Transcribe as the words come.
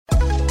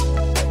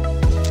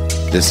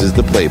This is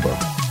the playbook.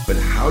 But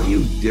how do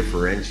you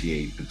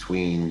differentiate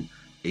between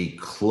a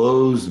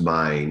closed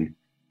mind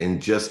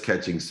and just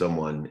catching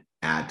someone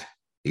at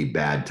a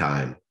bad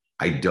time?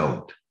 I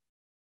don't.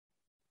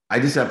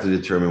 I just have to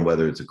determine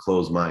whether it's a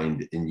closed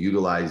mind and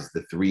utilize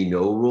the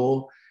 3-no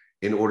rule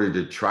in order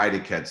to try to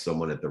catch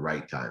someone at the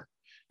right time.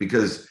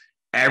 Because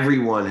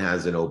everyone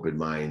has an open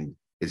mind.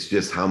 It's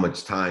just how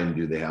much time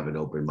do they have an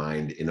open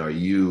mind? And are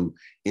you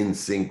in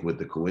sync with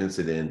the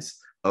coincidence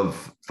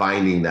of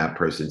finding that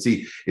person?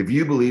 See, if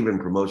you believe in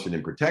promotion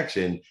and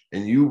protection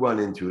and you run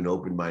into an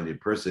open-minded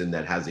person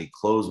that has a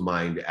closed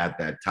mind at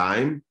that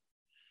time,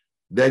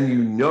 then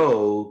you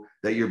know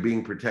that you're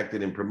being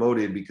protected and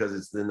promoted because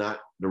it's not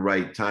the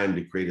right time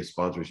to create a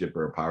sponsorship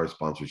or a power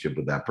sponsorship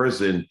with that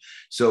person.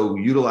 So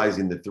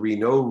utilizing the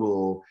 3-no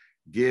rule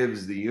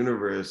gives the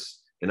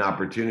universe an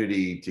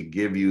opportunity to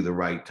give you the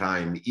right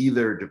time,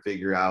 either to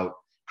figure out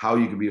how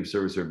you can be of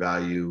service or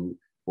value,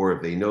 or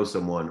if they know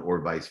someone,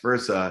 or vice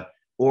versa,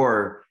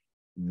 or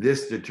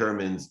this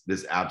determines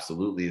this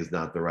absolutely is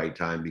not the right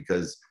time.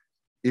 Because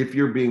if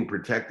you're being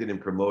protected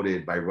and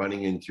promoted by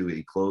running into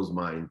a closed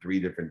mind 3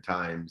 different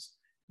times,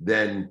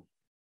 then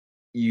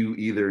you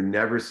either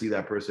never see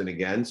that person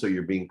again, so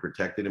you're being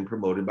protected and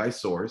promoted by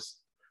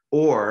source,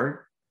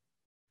 or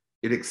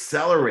it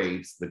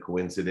accelerates the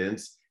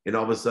coincidence and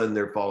all of a sudden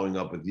they're following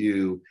up with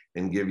you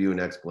and give you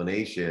an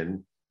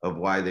explanation of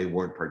why they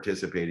weren't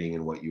participating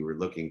in what you were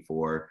looking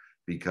for,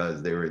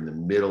 because they were in the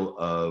middle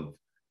of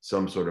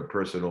some sort of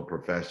personal,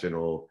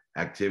 professional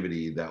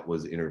activity that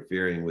was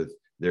interfering with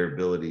their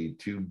ability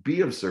to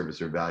be of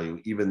service or value,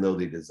 even though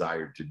they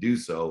desired to do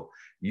so.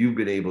 You've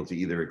been able to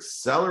either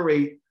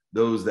accelerate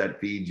those that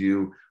feed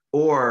you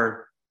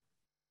or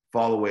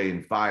fall away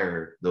and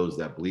fire those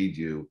that bleed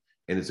you.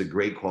 And it's a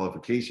great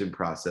qualification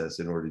process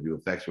in order to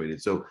effectuate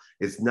it. So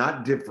it's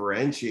not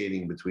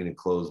differentiating between a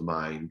closed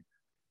mind.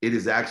 It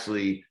is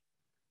actually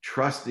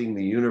trusting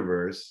the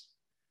universe,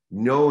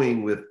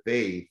 knowing with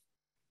faith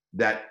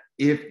that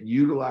if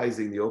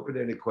utilizing the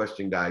open-ended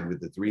question guide with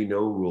the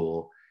 3-no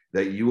rule,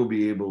 that you will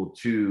be able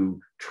to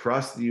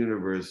trust the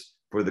universe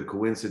for the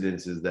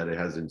coincidences that it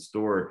has in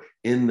store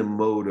in the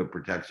mode of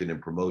protection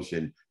and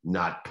promotion,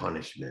 not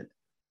punishment.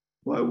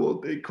 Why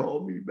won't they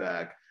call me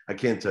back? I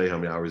can't tell you how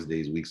many hours,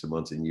 days, weeks, and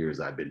months, and years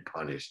I've been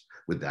punished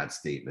with that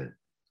statement.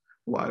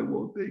 Why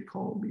won't they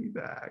call me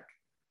back?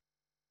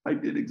 I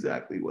did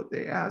exactly what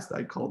they asked.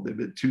 I called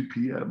them at 2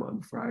 p.m.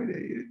 on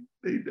Friday, and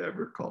they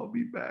never called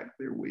me back.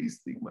 They're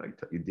wasting my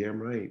time. You're damn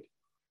right.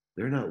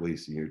 They're not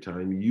wasting your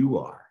time. You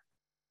are.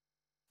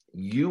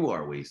 You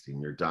are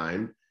wasting your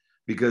time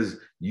because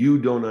you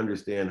don't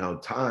understand how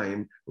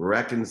time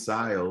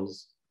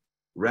reconciles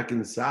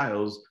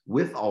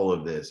with all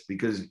of this,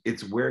 because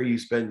it's where you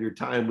spend your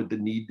time with the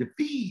need to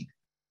feed.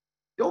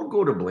 Don't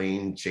go to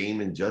blame, shame,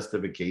 and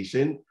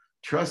justification.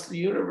 Trust the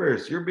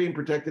universe. You're being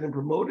protected and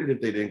promoted if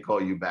they didn't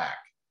call you back.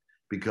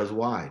 Because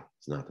why?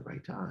 It's not the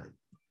right time.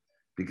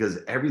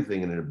 Because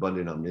everything in an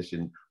abundant,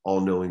 omniscient,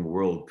 all-knowing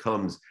world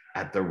comes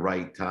at the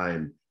right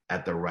time,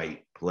 at the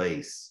right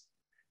place.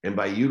 And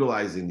by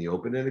utilizing the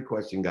open-ended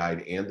question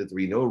guide and the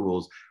 3-no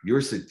rules,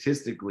 you're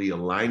statistically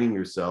aligning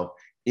yourself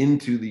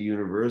into the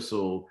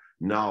universal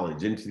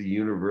knowledge, into the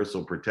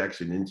universal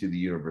protection, into the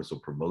universal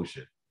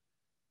promotion.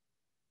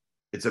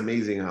 It's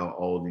amazing how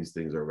all of these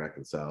things are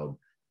reconciled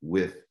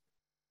with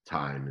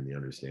time and the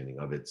understanding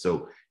of it.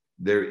 So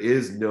there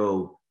is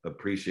no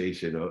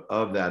appreciation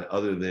of that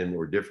other than,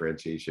 or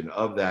differentiation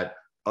of that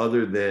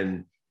other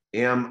than,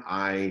 am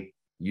I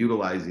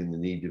utilizing the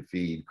need to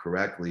feed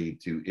correctly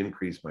to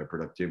increase my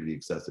productivity,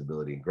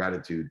 accessibility, and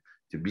gratitude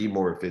to be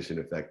more efficient,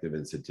 effective,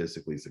 and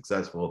statistically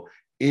successful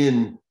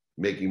in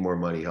making more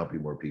money,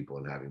 helping more people,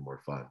 and having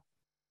more fun.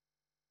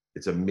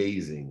 It's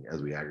amazing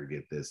as we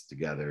aggregate this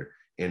together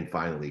and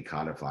finally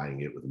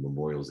codifying it with a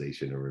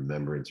memorialization, a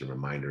remembrance, a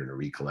reminder, and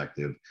a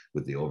recollective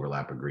with the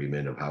overlap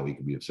agreement of how we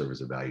can be of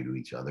service or value to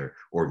each other,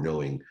 or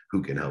knowing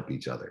who can help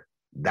each other.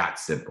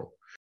 That's simple.